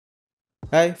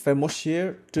Hey, Famous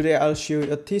here. Today I'll show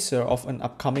you a teaser of an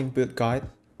upcoming build guide,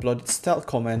 Bloodied Stealth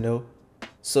Commando.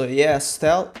 So yeah,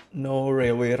 stealth, no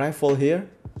railway rifle here.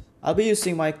 I'll be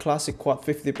using my classic quad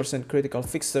 50% critical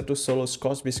fixer to solo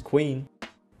Scorchbeast Queen.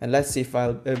 And let's see if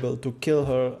I'll be able to kill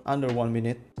her under 1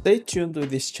 minute. Stay tuned to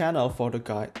this channel for the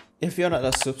guide. If you're not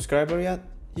a subscriber yet,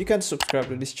 you can subscribe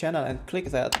to this channel and click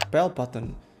that bell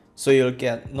button so you'll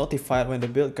get notified when the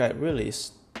build guide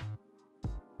released.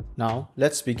 Now,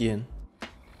 let's begin.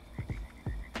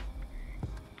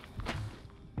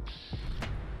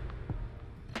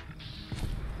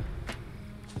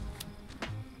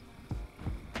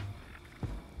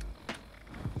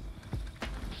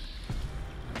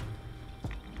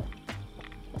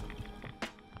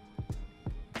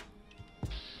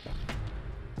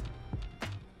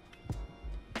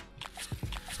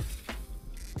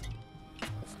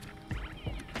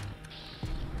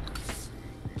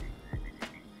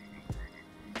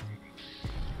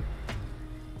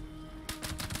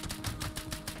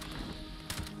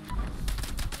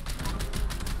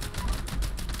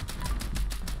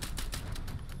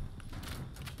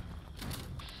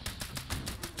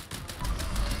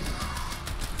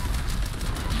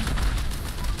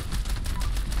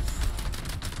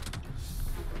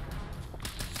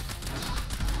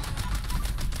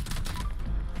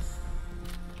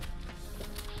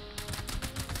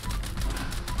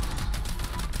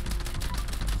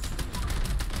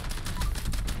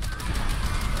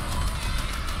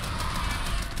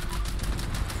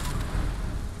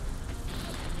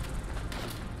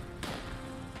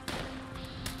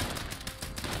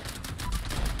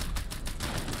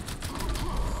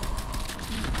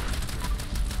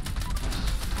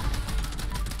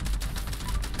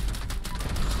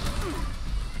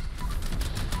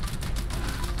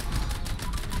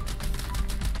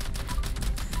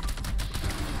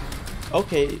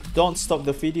 Okay, don't stop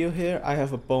the video here, I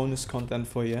have a bonus content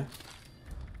for you.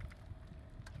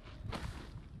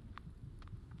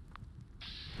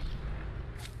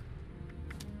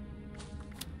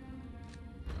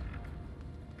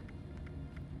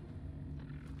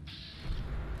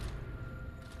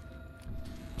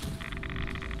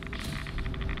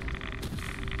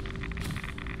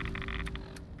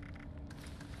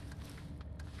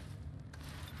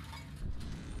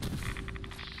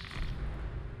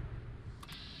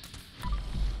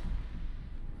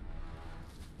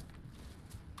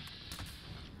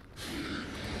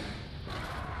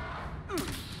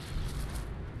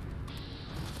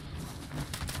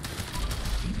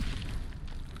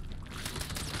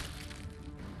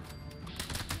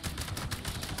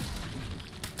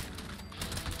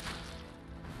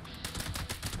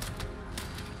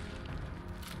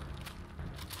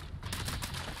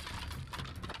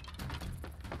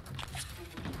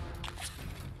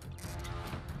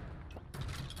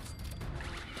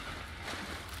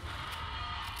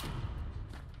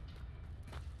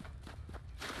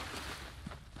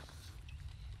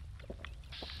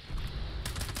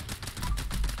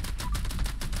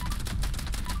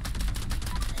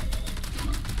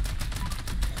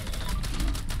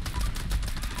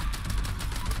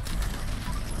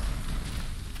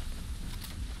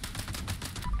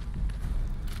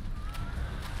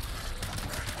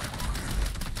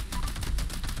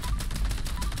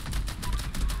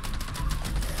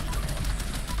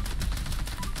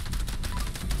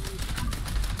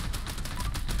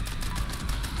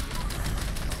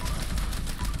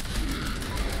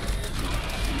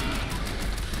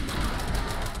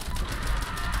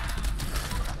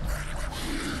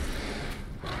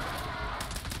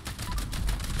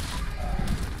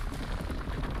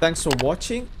 Thanks for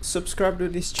watching, subscribe to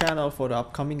this channel for the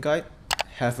upcoming guide.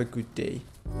 Have a good day.